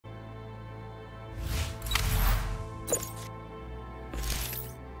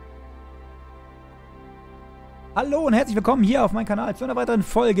Hallo und herzlich willkommen hier auf meinem Kanal zu einer weiteren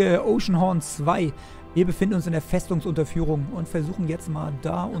Folge Oceanhorn 2. Wir befinden uns in der Festungsunterführung und versuchen jetzt mal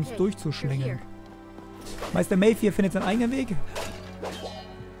da uns durchzuschlängeln. Meister Maeve hier findet seinen eigenen Weg.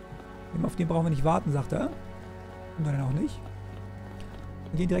 Auf den brauchen wir nicht warten, sagt er. Und dann auch nicht.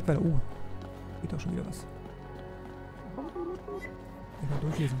 Wir gehen direkt weiter. Oh, geht doch schon wieder was. Ich mal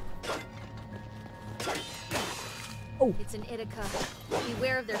durchlesen. Oh.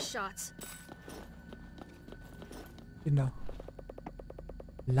 Kinder.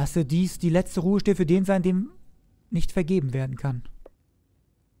 Lasse dies die letzte Ruhestätte für den sein, dem nicht vergeben werden kann.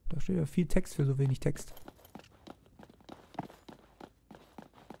 Da steht ja viel Text für so wenig Text.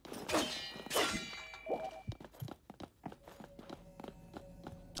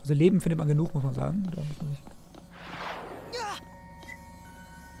 Also Leben findet man genug, muss man sagen. Da muss man nicht.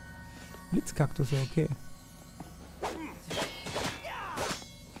 Blitzkaktus, ja okay.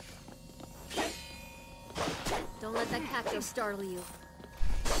 Don't let that cactus startle you.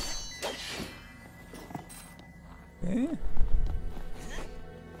 Okay.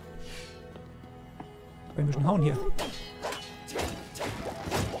 Wollen wir schon hauen hier? Ja,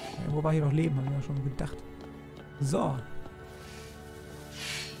 wo war hier noch Leben? Haben wir ja schon gedacht. So.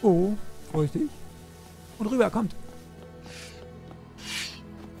 Oh, vorsichtig. Und rüber, kommt.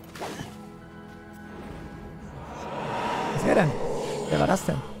 Was wäre denn? Wer war das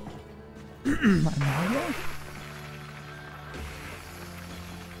denn? Mal hier.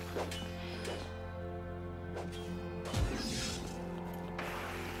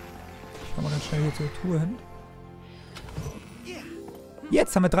 Ich komme mal ganz schnell hier zur Truhe hin.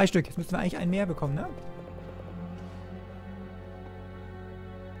 Jetzt haben wir 3 Stück. Jetzt müssten wir eigentlich einen mehr bekommen, ne?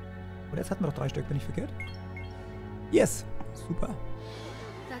 Und jetzt hatten wir doch 3 Stück, bin ich verkehrt? Yes! Super.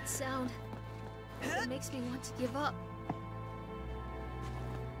 That sound. It makes me want to give up.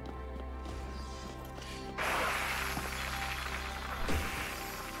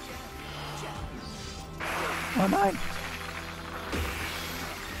 Oh nein!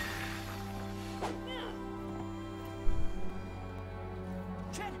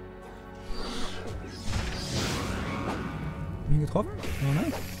 Hab ich ihn getroffen? Oh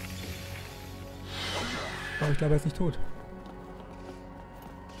nein. Aber ich glaube, er ist nicht tot.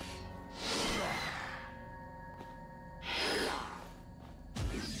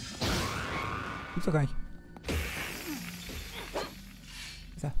 Gibt's doch gar nicht.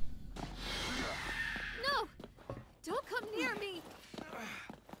 Ist er. No! Don't come near me!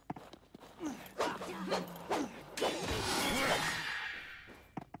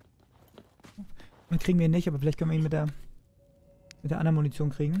 Den kriegen wir ihn nicht, aber vielleicht können wir ihn mit der anderen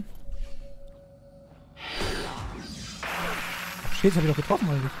Munition kriegen. Shit, das habe ich doch getroffen,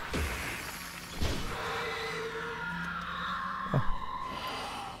 oder nicht? Oh.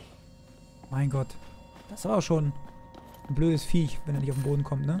 Mein Gott. Das ist aber schon ein blödes Viech, wenn er nicht auf den Boden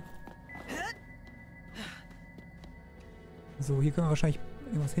kommt, ne? So, hier können wir wahrscheinlich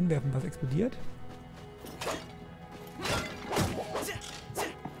irgendwas hinwerfen, was explodiert.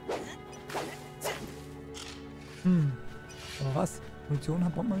 Aber was? Munition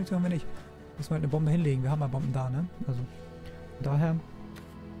haben, Bombenmunition haben wir nicht. Müssen wir halt eine Bombe hinlegen. Wir haben ja Bomben da, ne? Also, von daher.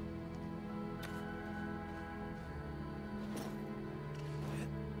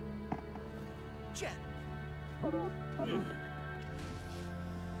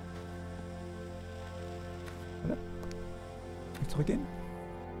 Zurückgehen.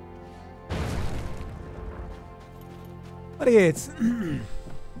 Weiter geht's.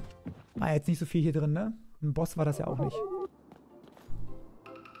 War jetzt nicht so viel hier drin, ne? Ein Boss war das ja auch nicht.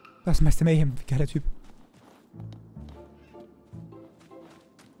 Das ist Meister Mayhem. Wie geiler Typ.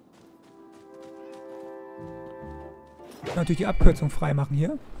 Ich kann natürlich die Abkürzung freimachen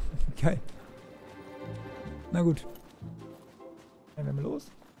hier. Geil. Na gut. Dann werden wir los.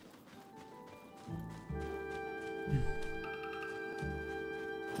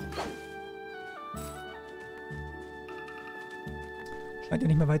 Scheint ja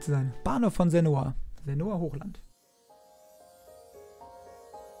nicht mehr weit zu sein. Bahnhof von Senoa. Senoa Hochland.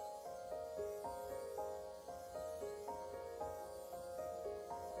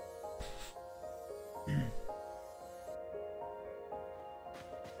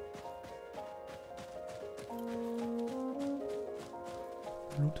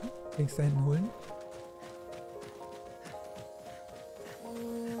 Blut. Links da hinten holen.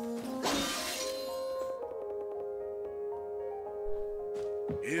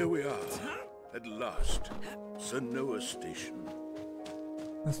 Here we are, at last. Senoa Station.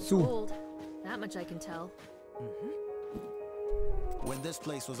 Was zu? Old. That much I can tell. When this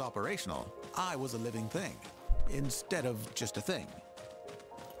place was operational, I was a living thing, instead of just a thing.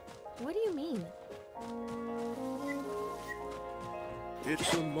 What do you mean?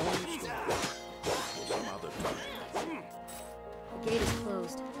 It's a monster. Some other time. The gate is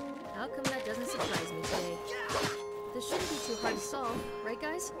closed. How come that doesn't surprise me today? This shouldn't be too hard to solve, right,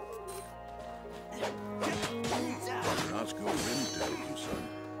 guys? Ask your friend, son.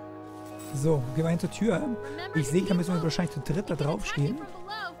 So, gehen wir hin zur Tür. Wie ich sehen kann, müssen wir wahrscheinlich zu dritt da drauf stehen.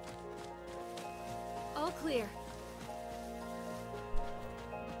 All clear.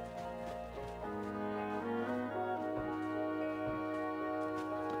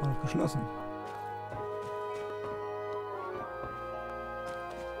 War noch geschlossen.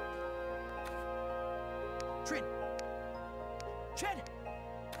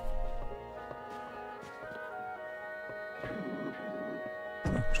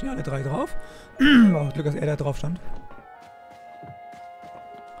 So, stehen alle drei drauf. Auch Glück, dass er da drauf stand.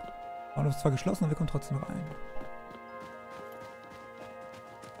 Bahnhof ist zwar geschlossen, aber wir kommen trotzdem noch rein.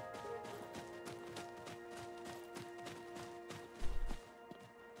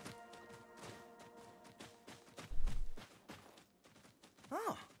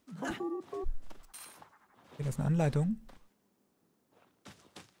 Okay, das ist eine Anleitung.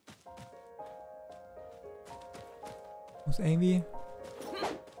 Muss irgendwie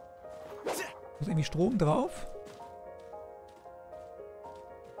Strom drauf.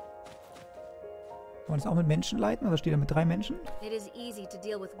 Kann man das auch mit Menschen leiten? Oder steht da mit 3 Menschen? It is easy to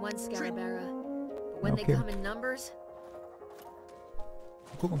deal with one Scarabara. But when they Okay. come in numbers,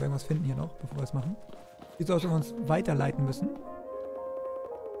 Mal gucken, ob wir irgendwas finden hier noch, bevor wir es machen. Sieht so aus, als ob wir uns weiterleiten müssen.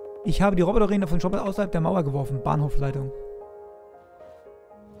 Ich habe die Roboterräder von Shopper außerhalb der Mauer geworfen. Bahnhofsleitung.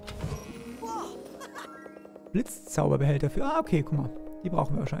 Blitzzauberbehälter für... Ah, okay, guck mal. Die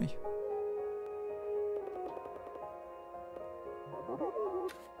brauchen wir wahrscheinlich.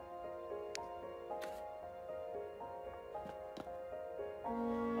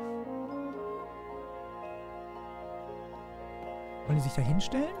 Wollen die sich da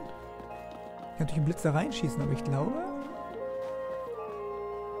hinstellen? Ich kann natürlich einen Blitz da reinschießen, aber ich glaube...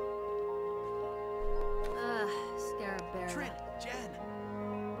 Scarabara.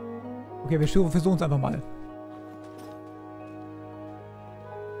 Okay, wir versuchen es einfach mal.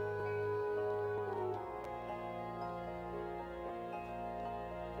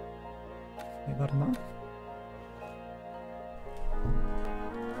 Okay, warte mal.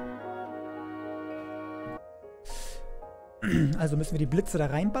 Also müssen wir die Blitze da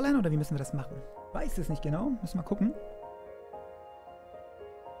reinballern oder wie müssen wir das machen? Weiß es nicht genau. Müssen wir mal gucken.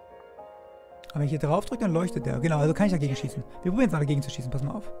 Aber wenn ich hier drauf drücke, dann leuchtet der. Genau, also kann ich dagegen schießen. Wir probieren es mal dagegen zu schießen. Pass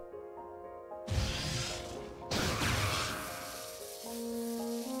mal auf.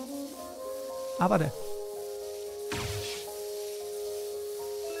 Ah, warte.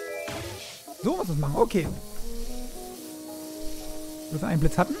 So muss man es machen. Okay. Wenn wir einen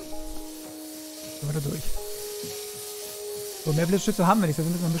Blitz hatten, gehen wir da durch. So, mehr Blitzschütze haben wir nicht.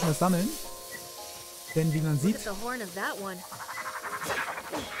 Also müssen wir ein bisschen was sammeln. Denn wie man Look sieht... at the horn of that one.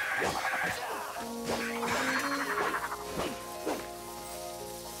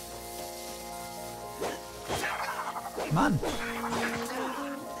 Mann!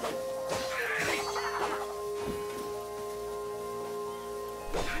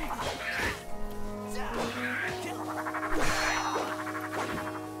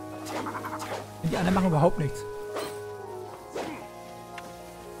 Die anderen machen überhaupt nichts.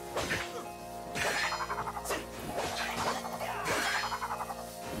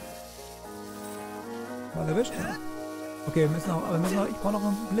 War erwischt? Okay, wir müssen noch, ich brauche noch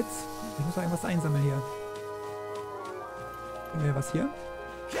einen Blitz. Ich muss noch irgendwas einsammeln hier. Finden wir was hier?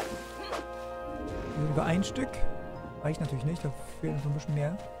 Über ein Stück. Reicht natürlich nicht, da fehlt uns noch ein bisschen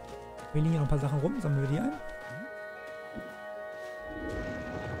mehr. Wir liegen hier noch ein paar Sachen rum, sammeln wir die ein.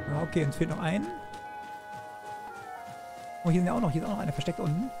 Ja, okay, uns fehlt noch ein. Oh, hier ist auch noch einer versteckt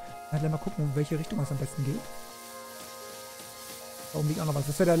unten. Dann mal gucken, in welche Richtung es am besten geht. Da oben liegt auch noch was.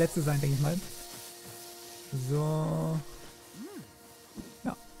 Das wird der letzte sein, denke ich mal. So.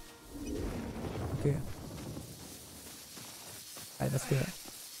 Ja. Okay. Alter, das wäre.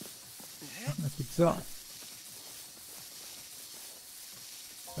 Das gibt's. So.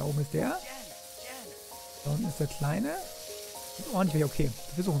 Da oben ist der. Da unten ist der kleine. Ist ordentlich, okay.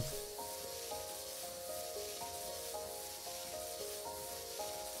 Wir versuchen es.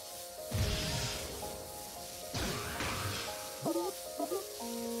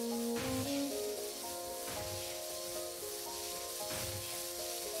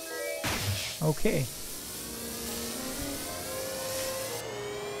 Okay.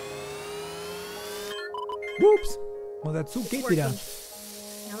 Ups. Unser Zug geht wieder.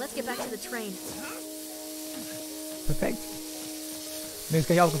 Now let's get back to the train. Perfekt. Mir ist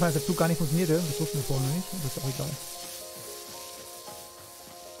gleich aufgefallen, dass der Zug gar nicht funktionierte. Das wussten wir vorher noch nicht. Das ist auch egal.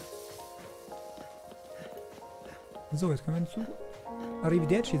 So, jetzt können wir hinzu.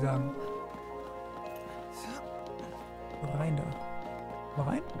 Arrivederci sagen. Rein da. Mal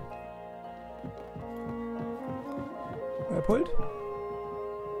rein. Euer Pult.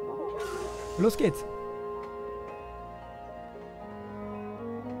 Los geht's.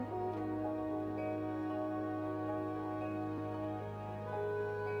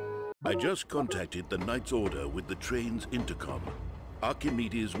 I just contacted the Knight's Order with the train's intercom.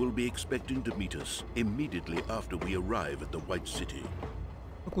 Archimedes will be expecting to meet us immediately after we arrive at the White City.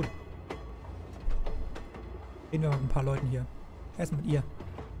 Na gut. Reden wir mit ein paar Leuten hier. Erst mit ihr.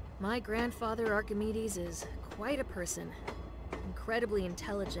 My grandfather Archimedes is quite a person. Incredibly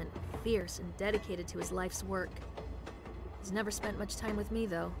intelligent, fierce, and dedicated to his life's work. He's never spent much time with me,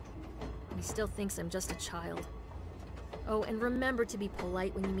 though. And he still thinks I'm just a child. Oh, and remember to be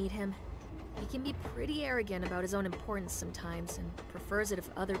polite when you meet him. He can be pretty arrogant about his own importance sometimes, and prefers it if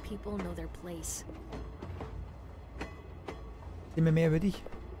other people know their place. Erzähl mir mehr über dich.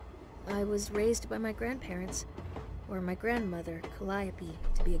 I was raised by my grandparents, or my grandmother, Calliope,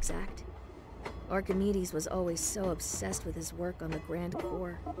 to be exact. Archimedes was always so obsessed with his work on the Grand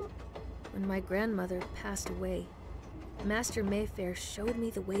Core. When my grandmother passed away, Master Mayfair showed me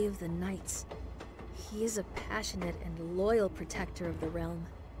the way of the knights. He is a passionate and loyal protector of the realm.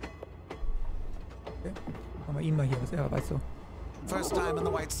 Okay. Machen wir ihn mal hier, was er weiß so. First time in the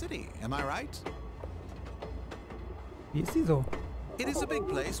White City, am I right? Wie ist sie so? It is a big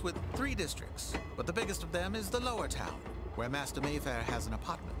place with 3 districts, but the biggest of them is the lower town, where Master Mayfair has an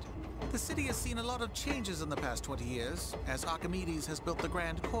apartment. The city has seen a lot of changes in the past 20 years, as Archimedes has built the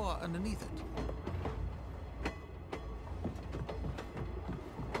Grand Core underneath it.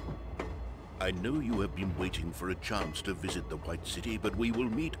 I know you have been waiting for a chance to visit the White City, but we will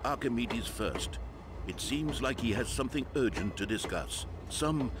meet Archimedes first. It seems like he has something urgent to discuss.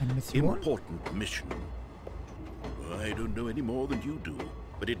 Some important mission. I don't know any more than you do,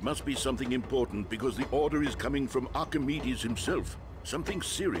 but it must be something important because the order is coming from Archimedes himself. Something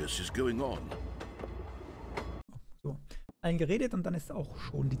serious is going on. So, allen geredet und dann ist auch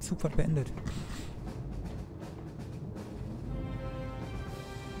schon die Zugfahrt beendet.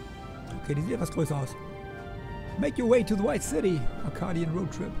 Okay, die sieht etwas größer aus. Make your way to the White City. Arcadian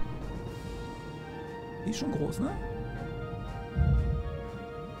Road Trip. Die ist schon groß, ne?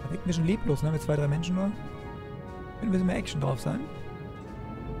 Da wirkt ein bisschen leblos, ne? Mit 2, 3 Menschen nur. Könnte ein bisschen mehr Action drauf sein.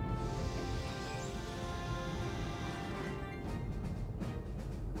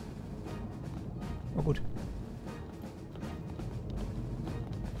 Oh gut.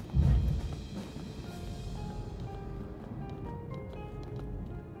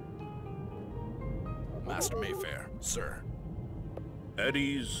 Master Mayfair, sir. At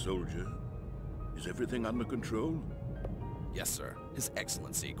ease, soldier. Is everything under control? Yes, sir. His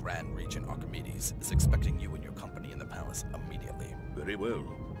Excellency Grand Regent Archimedes is expecting you and your company in the palace immediately. Very well.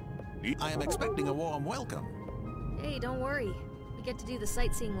 I am expecting a warm welcome. Hey, don't worry. We get to do the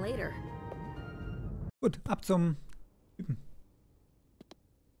sightseeing later. Gut, ab zum Typen.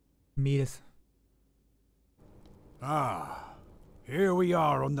 Medes. Ah, here we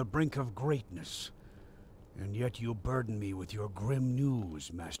are on the brink of greatness. And yet you burden me with your grim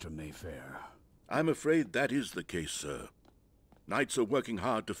news, Master Mayfair. I'm afraid that is the case, sir. Knights are working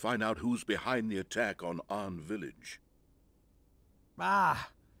hard to find out who's behind the attack on Arn Village. Ah,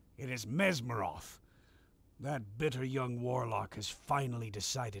 it is Mesmeroth. That bitter young warlock has finally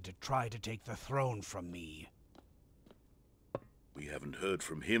decided to try to take the throne from me. We haven't heard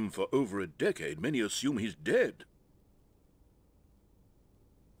from him for over a decade. Many assume he's dead.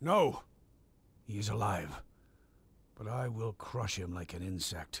 No, he is alive. But I will crush him like an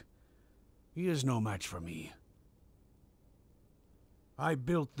insect. He is no match for me. I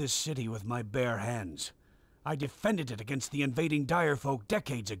built this city with my bare hands. I defended it against the invading Direfolk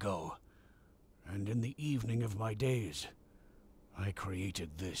decades ago. And in the evening of my days, I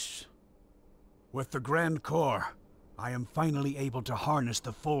created this. With the Grand Core, I am finally able to harness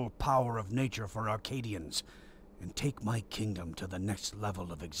the full power of nature for Arcadians and take my kingdom to the next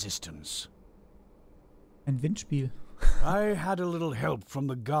level of existence. Ein Windspiel. I had a little help from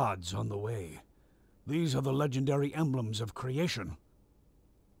the gods on the way. These are the legendary emblems of creation.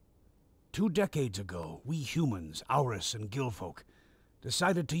 2 decades ago, we humans, Aurus and Gilfolk,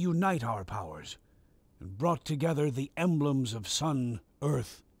 decided to unite our powers and brought together the emblems of sun,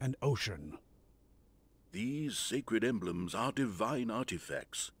 earth, and ocean. These sacred emblems are divine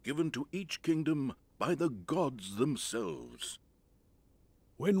artifacts given to each kingdom by the gods themselves.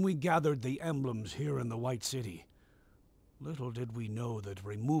 When we gathered the emblems here in the White City, little did we know that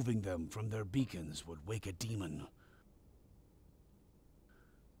removing them from their beacons would wake a demon.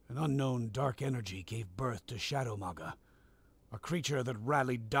 An unknown dark energy gave birth to Shadow Maga, a creature that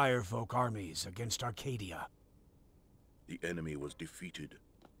rallied Direfolk armies against Arcadia. The enemy was defeated,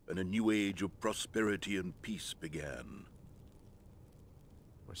 and a new age of prosperity and peace began.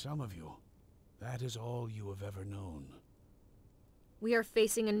 For some of you, that is all you have ever known. We are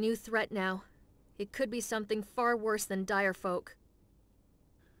facing a new threat now. It could be something far worse than Direfolk.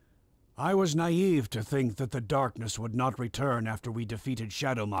 I was naive to think that the darkness would not return after we defeated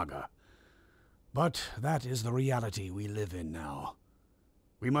Shadow Maga. But that is the reality we live in now.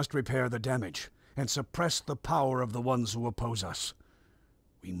 We must repair the damage and suppress the power of the ones who oppose us.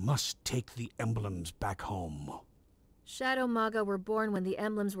 We must take the emblems back home. Shadow Maga were born when the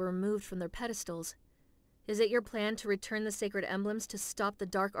emblems were removed from their pedestals. Is it your plan to return the sacred emblems to stop the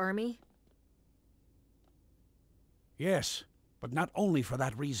Dark Army? Yes, but not only for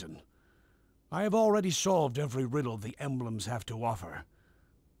that reason. I have already solved every riddle the emblems have to offer.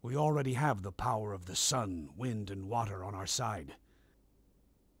 We already have the power of the sun, wind, and water on our side.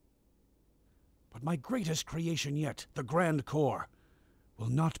 But my greatest creation yet, the Grand Core, will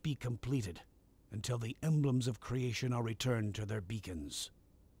not be completed until the emblems of creation are returned to their beacons.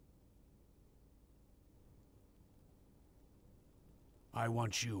 I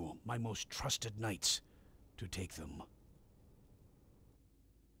want you, my most trusted knights, to take them.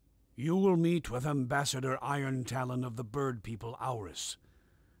 You will meet with Ambassador Iron Talon of the Bird People, Aurus,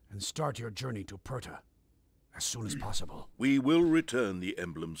 and start your journey to Perta as soon as possible. We will return the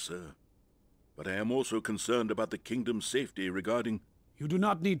emblem, sir. But I am also concerned about the kingdom's safety regarding... You do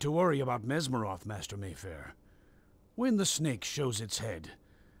not need to worry about Mesmeroth, Master Mayfair. When the snake shows its head,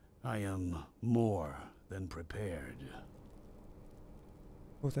 I am more than prepared.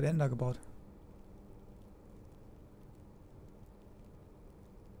 Wo ist der denn da gebaut?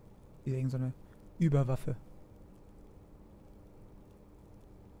 Hier irgend so eine Überwaffe.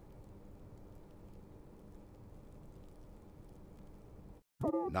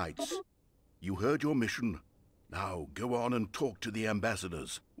 Knights, you heard your mission. Now go on and talk to the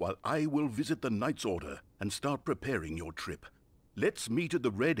ambassadors, while I will visit the Knight's Order and start preparing your trip. Let's meet at the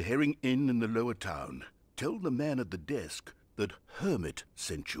Red Herring Inn in the lower town. Tell the man at the desk that Hermit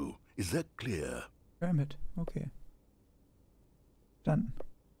sent you. Is that clear? Hermit, okay. Dann.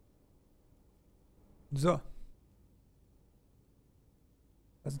 So.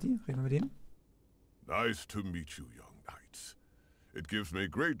 Was ist die? Reden wir mit denen? Nice to meet you, young knights. It gives me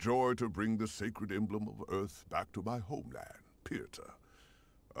great joy to bring the sacred emblem of Earth back to my homeland, Pirta.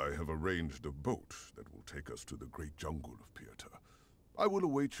 I have arranged a boat that will take us to the great jungle of Pirta. I will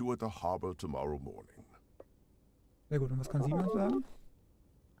await you at the harbor tomorrow morning. Sehr gut, und was kann sie uns sagen?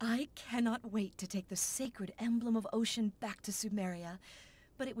 I cannot wait to take the sacred emblem of ocean back to Sumeria,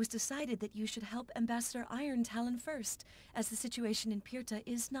 but it was decided that you should help Ambassador Iron Talon first, as the situation in Pirta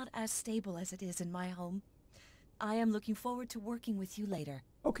is not as stable as it is in my home. I am looking forward to working with you later.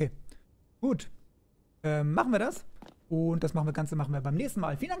 Okay, gut. Machen wir das. Und das Ganze machen wir beim nächsten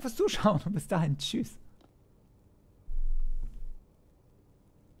Mal. Vielen Dank fürs Zuschauen und bis dahin. Tschüss.